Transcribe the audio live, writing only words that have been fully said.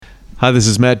Hi, this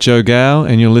is Matt Joe Gow,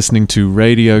 and you're listening to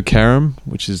Radio Carrum,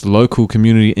 which is local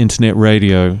community internet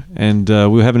radio. And we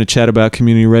were having a chat about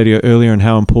community radio earlier and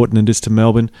how important it is to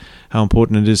Melbourne, how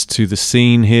important it is to the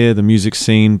scene here, the music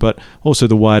scene, but also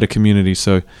the wider community.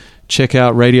 So check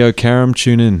out Radio Carrum,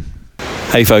 tune in.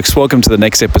 Hey folks, welcome to the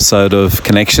next episode of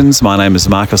Connections. My name is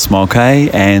Marcus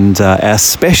Mulcahy, and our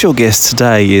special guest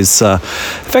today is,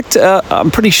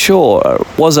 I'm pretty sure,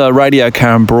 was a Radio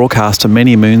Carrum broadcaster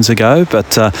many moons ago,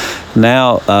 but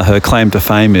now her claim to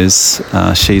fame is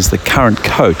she's the current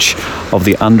coach of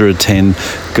the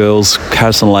under-10 girls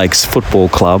Patterson Lakes Football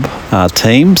Club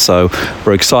team. So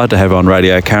we're excited to have her on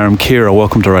Radio Carrum. Kirra,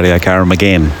 welcome to Radio Carrum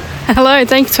again. Hello,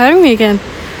 thanks for having me again.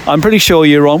 I'm pretty sure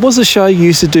you're on. What was the show you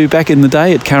used to do back in the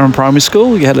day at Carrum Primary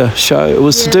School? You had a show. It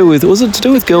was to do with. Was it to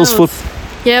do with girls' foot?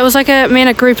 Yeah, it was like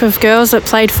a group of girls that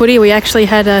played footy. We actually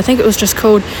had, I think it was just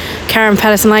called Carrum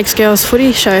Patterson Lakes Girls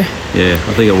Footy Show. Yeah,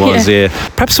 I think it was. Yeah.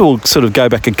 Perhaps we'll sort of go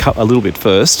back a little bit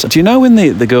first. Do you know when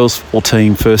the girls' football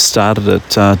team first started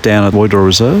down at Woydra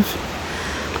Reserve?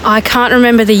 I can't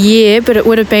remember the year, but it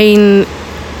would have been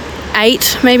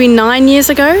 8, maybe 9 years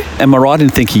ago. Am I right in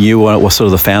thinking you were sort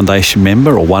of the foundation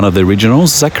member or one of the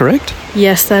originals? Is that correct?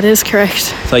 Yes, that is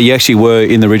correct. So you actually were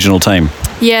in the original team?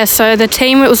 Yeah, so the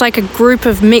team, it was like a group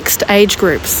of mixed age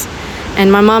groups.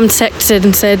 And my mum texted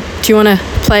and said, do you want to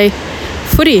play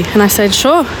footy? And I said,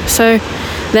 sure. So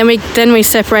then we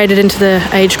separated into the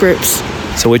age groups.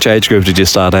 So which age group did you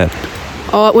start at?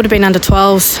 Oh, it would have been under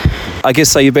 12s. I guess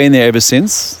so you've been there ever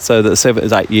since? So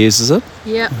the 8 years, is it?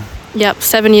 Yep,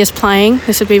 7 years playing.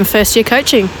 This would be my first year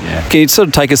coaching. Yeah. Can you sort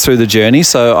of take us through the journey?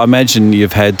 So I imagine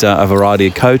you've had a variety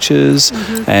of coaches,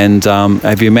 and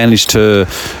have you managed to,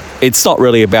 it's not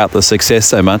really about the success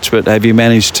so much, but have you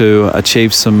managed to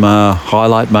achieve some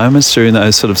highlight moments during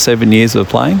those sort of 7 years of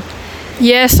playing?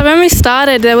 Yeah, so when we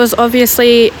started, there was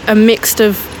obviously a mix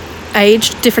of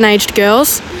different aged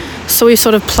girls. So we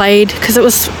sort of played, because it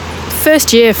was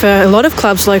first year for a lot of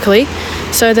clubs locally,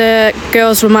 so the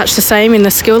girls were much the same in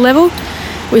the skill level.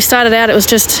 We started out, it was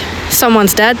just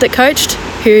someone's dad that coached,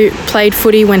 who played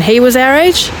footy when he was our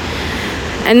age.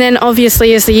 And then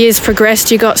obviously as the years progressed,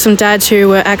 you got some dads who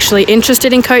were actually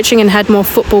interested in coaching and had more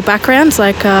football backgrounds,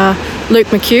 like Luke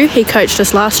McHugh, he coached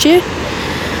us last year.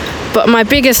 But my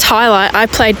biggest highlight, I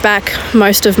played back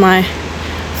most of my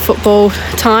football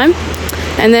time.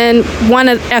 And then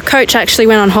our coach actually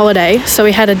went on holiday, so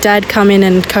we had a dad come in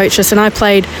and coach us, and I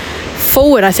played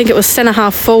forward. I think it was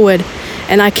centre-half forward,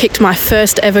 and I kicked my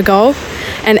first ever goal,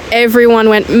 and everyone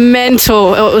went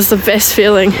mental. It was the best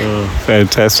feeling. Oh,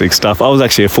 fantastic stuff. I was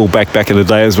actually a full-back back in the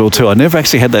day as well too. I never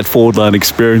actually had that forward line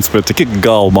experience, but to kick a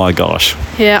goal, my gosh.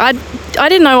 Yeah, I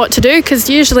didn't know what to do, because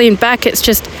usually in back it's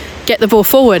just get the ball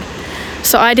forward.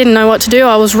 So I didn't know what to do.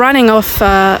 I was running off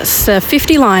the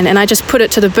 50 line, and I just put it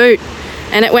to the boot.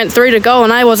 And it went through to goal,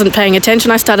 and I wasn't paying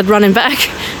attention. I started running back.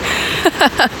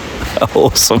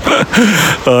 Awesome.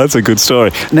 Oh, that's a good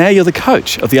story. Now you're the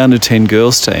coach of the under-10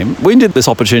 girls team. When did this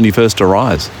opportunity first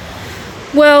arise?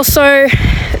 Well, so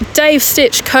Dave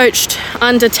Stitch coached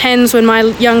under-10s when my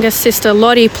youngest sister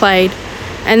Lottie played.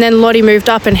 And then Lottie moved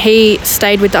up and he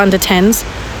stayed with the under-10s.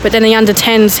 But then the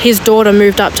under-10s, his daughter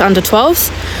moved up to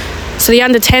under-12s. So the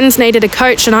under-10s needed a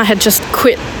coach, and I had just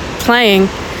quit playing.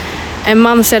 And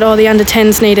Mum said, the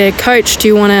under-10s need a coach. Do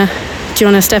you want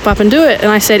to step up and do it?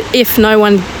 And I said, if no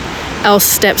one else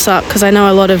steps up, because I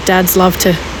know a lot of dads love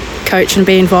to coach and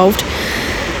be involved.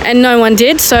 And no one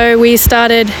did, so we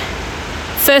started.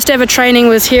 First ever training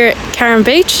was here at Carrum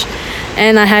Beach,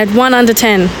 and I had one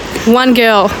under-10, one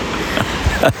girl.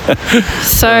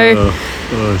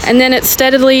 And then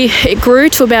it grew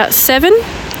to about 7.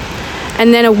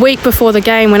 And then a week before the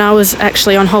game, when I was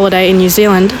actually on holiday in New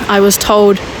Zealand, I was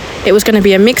told it was going to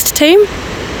be a mixed team,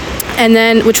 and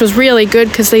then which was really good,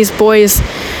 because these boys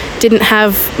didn't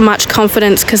have much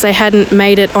confidence because they hadn't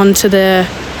made it onto the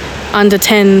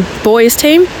under-10 boys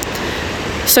team.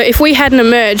 So if we hadn't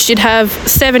emerged, you'd have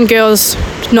 7 girls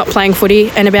not playing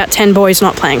footy and about 10 boys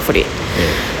not playing footy.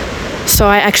 Yeah. So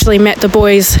I actually met the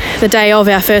boys the day of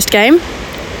our first game,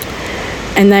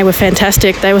 and they were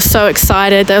fantastic. They were so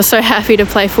excited. They were so happy to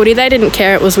play footy. They didn't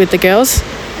care it was with the girls.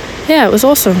 Yeah, it was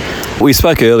awesome. We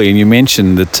spoke earlier, and you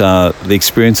mentioned that the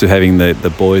experience of having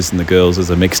the boys and the girls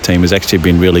as a mixed team has actually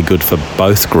been really good for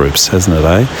both groups, hasn't it,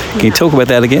 eh? Can you talk about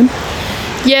that again?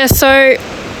 Yeah, so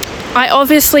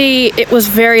it was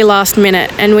very last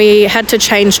minute, and we had to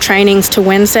change trainings to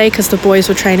Wednesday because the boys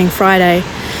were training Friday.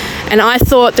 And I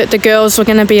thought that the girls were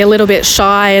going to be a little bit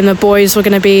shy and the boys were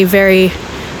going to be very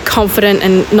confident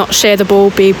and not share the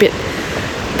ball, be a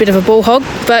bit of a ball hog,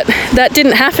 but that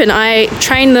didn't happen. I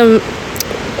trained them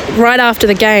right after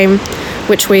the game.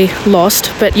 which we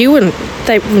lost, but they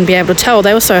wouldn't be able to tell.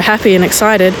 They were so happy and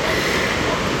excited.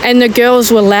 And the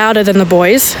girls were louder than the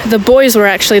boys. The boys were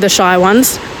actually the shy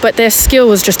ones, but their skill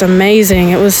was just amazing.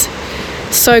 It was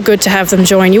so good to have them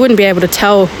join. You wouldn't be able to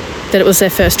tell that it was their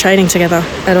first training together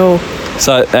at all.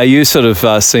 So are you sort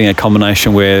of seeing a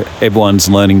combination where everyone's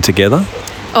learning together?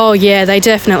 Oh yeah, they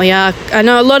definitely are. I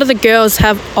know a lot of the girls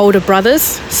have older brothers,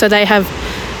 so they have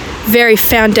very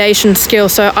foundation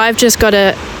skills. So I'm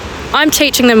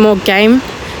teaching them more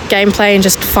gameplay and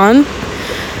just fun.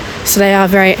 So they are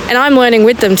and I'm learning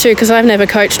with them too, because I've never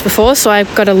coached before, so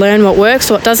I've got to learn what works,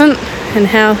 what doesn't, and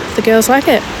how the girls like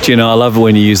it. Do you know, I love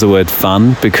when you use the word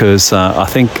fun, because I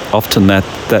think often that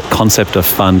concept of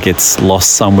fun gets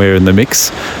lost somewhere in the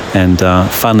mix, and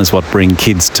fun is what brings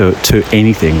kids to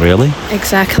anything, really.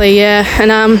 Exactly, yeah.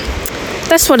 And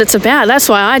that's what it's about. That's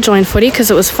why I joined footy,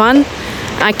 because it was fun.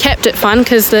 I kept it fun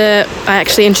because I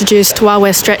actually introduced, while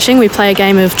we're stretching, we play a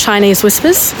game of Chinese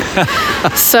whispers.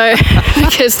 So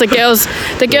because the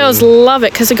girls love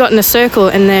it, because we got in a circle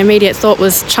and their immediate thought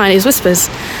was Chinese whispers.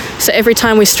 So every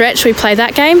time we stretch, we play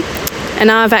that game. And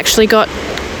I've actually got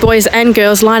boys and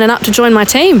girls lining up to join my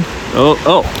team.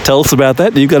 Oh, tell us about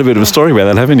that. You've got a bit of a story about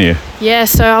that, haven't you? Yeah,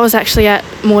 so I was actually at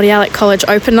Mordialloc College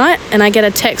open night, and I get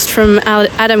a text from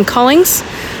Adam Collings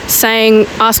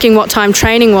asking what time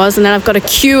training was, and then I've got a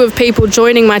queue of people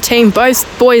joining my team,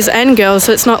 both boys and girls,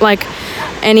 so it's not like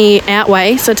any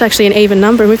outweigh, so it's actually an even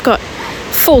number, and we've got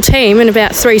full team and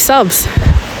about 3 subs.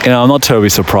 You know, I'm not terribly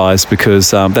surprised,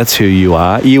 because that's who you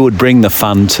are. You would bring the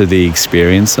fun to the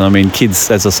experience. And I mean, kids,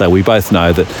 as I say, we both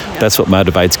know that that's what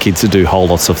motivates kids to do whole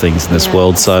lots of things in this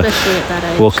world. So, especially at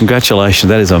that age. Well, congratulations.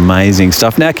 That is amazing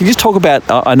stuff. Now, can you just talk about,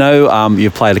 I know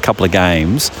you've played a couple of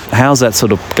games. How's that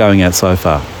sort of going out so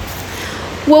far?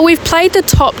 Well, we've played the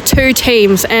top 2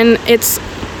 teams, and it's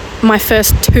my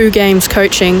first 2 games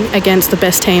coaching against the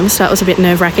best teams, so that was a bit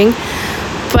nerve-wracking.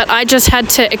 But I just had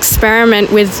to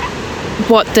experiment with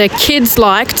what the kids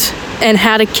liked and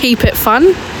how to keep it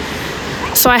fun.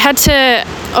 So I had to,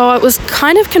 it was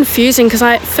kind of confusing, because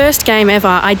first game ever,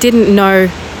 I didn't know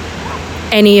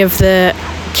any of the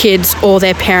kids or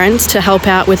their parents to help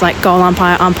out with like goal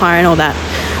umpire and all that.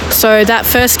 So that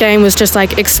first game was just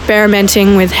like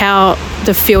experimenting with how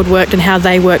the field worked and how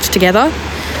they worked together.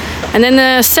 And then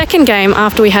the second game,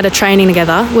 after we had a training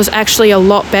together, was actually a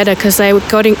lot better, because they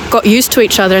got used to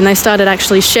each other and they started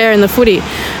actually sharing the footy,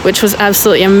 which was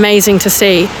absolutely amazing to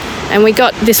see. And we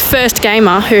got this first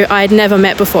gamer who I had never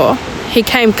met before. He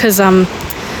came because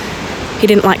he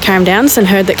didn't like Carrum Downs and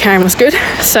heard that Carrum was good.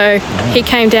 So he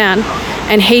came down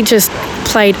and he just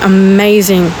played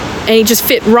amazing. And he just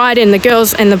fit right in. The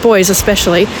girls and the boys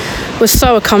especially were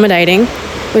so accommodating,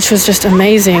 which was just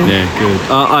amazing. Yeah,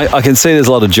 good. I can see there's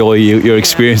a lot of joy you're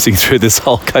experiencing through this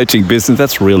whole coaching business.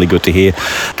 That's really good to hear.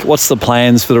 What's the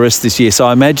plans for the rest of this year? So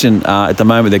I imagine at the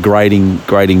moment they're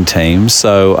grading teams.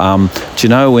 So do you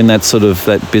know when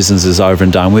that business is over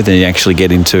and done with, and you actually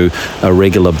get into a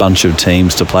regular bunch of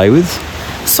teams to play with?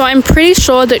 So I'm pretty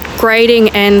sure that grading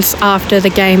ends after the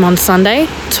game on Sunday,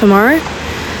 tomorrow.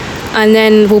 And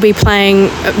then we'll be playing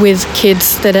with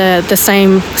kids that are the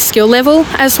same skill level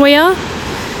as we are.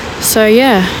 So,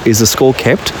 yeah. Is the score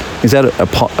kept? Is that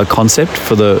a concept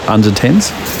for the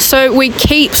under-10s? So we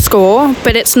keep score,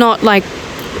 but it's not like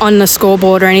on the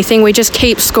scoreboard or anything. We just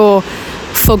keep score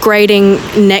for grading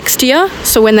next year.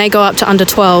 So when they go up to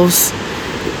under-12s,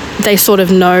 they sort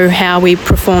of know how we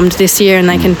performed this year and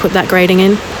they can put that grading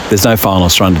in. There's no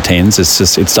finals for under-10s.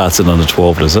 It starts at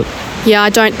under-12, does it? Yeah,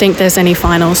 I don't think there's any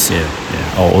finals.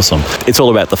 Yeah. Oh, awesome. It's all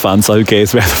about the fun, so who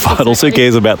cares about the finals? Exactly. Who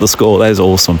cares about the score? That is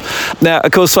awesome. Now,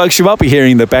 of course, folks, you might be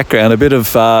hearing in the background a bit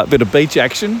of beach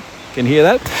action. Can you hear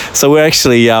that? So we're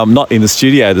actually not in the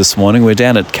studio this morning. We're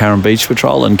down at Carrum Beach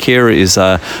Patrol, and Kirra is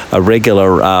a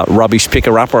regular rubbish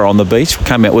picker-upper on the beach.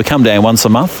 We come down once a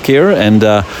month, Kirra, and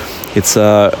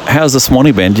how's this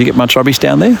morning been? Did you get much rubbish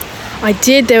down there? I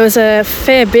did. There was a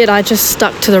fair bit. I just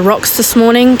stuck to the rocks this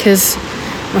morning because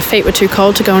my feet were too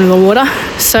cold to go into the water.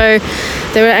 So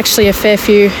there were actually a fair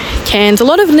few cans. A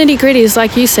lot of nitty-gritties,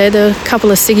 like you said. There were a couple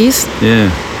of ciggies.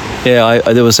 Yeah,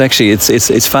 there was actually,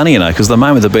 it's funny, because at the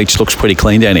moment the beach looks pretty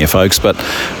clean down here, folks, but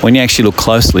when you actually look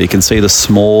closely, you can see the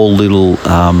small little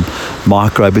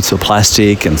micro bits of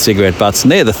plastic and cigarette butts,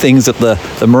 and they're the things that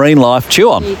the marine life chew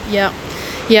on.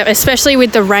 Yeah, especially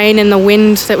with the rain and the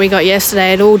wind that we got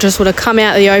yesterday, it all just would have come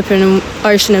out of the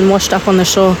ocean and washed up on the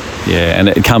shore. Yeah, and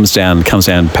it comes down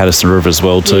Patterson River as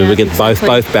well too. Yeah, we get exactly.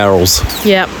 both barrels.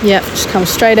 Yeah, just comes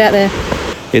straight out there.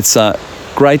 It's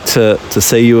great to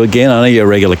see you again. I know you're a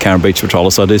regular Carrum Beach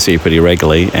Patroller, so I do see you pretty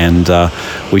regularly. And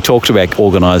we talked about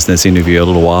organising this interview a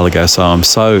little while ago, so I'm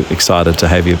so excited to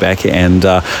have you back. And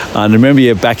I remember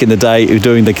you back in the day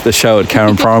doing the show at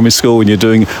Carrum Primary School, when you're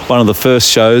doing one of the first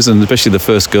shows, and especially the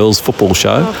first girls' football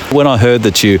show. When I heard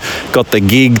that you got the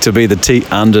gig to be the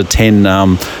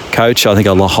under-10 coach, I think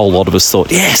a whole lot of us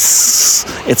thought, yes,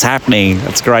 it's happening.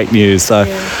 That's great news. So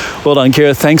well done,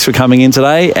 Kirra. Thanks for coming in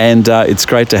today, and it's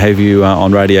great to have you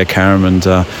on Radio Carrum, and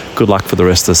good luck for the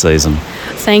rest of the season.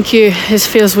 Thank you. It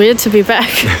feels weird to be back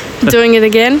doing it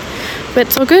again, but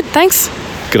it's all good. Thanks.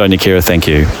 Good on you, Kirra. Thank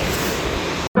you.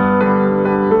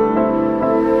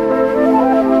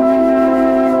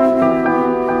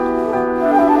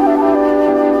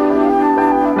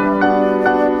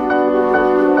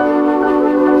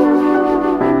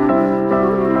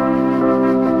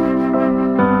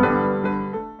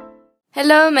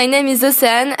 Hello, my name is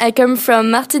Océane. I come from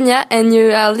Martigna, and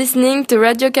you are listening to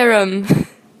Radio Carrum.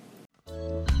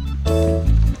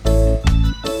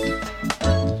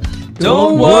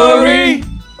 Don't worry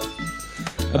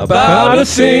about a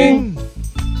thing,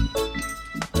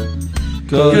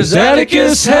 'cause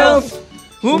Atticus Health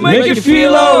will make you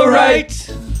feel alright.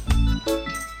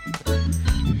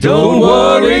 Don't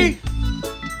worry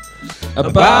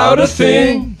about a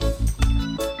thing,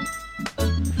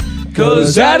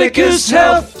 'cause Atticus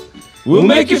Health will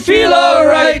make you feel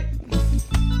alright.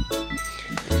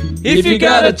 If you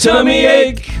got a tummy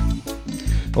ache,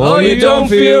 or you don't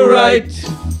feel right,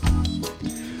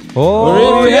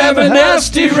 or if you have a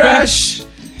nasty rash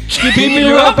keeping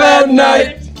you up at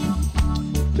night,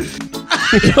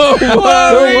 don't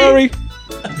worry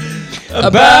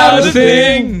about a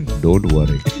thing. Don't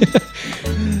worry.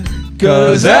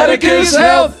 'Cause Atticus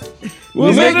Health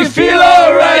will make you feel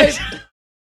alright.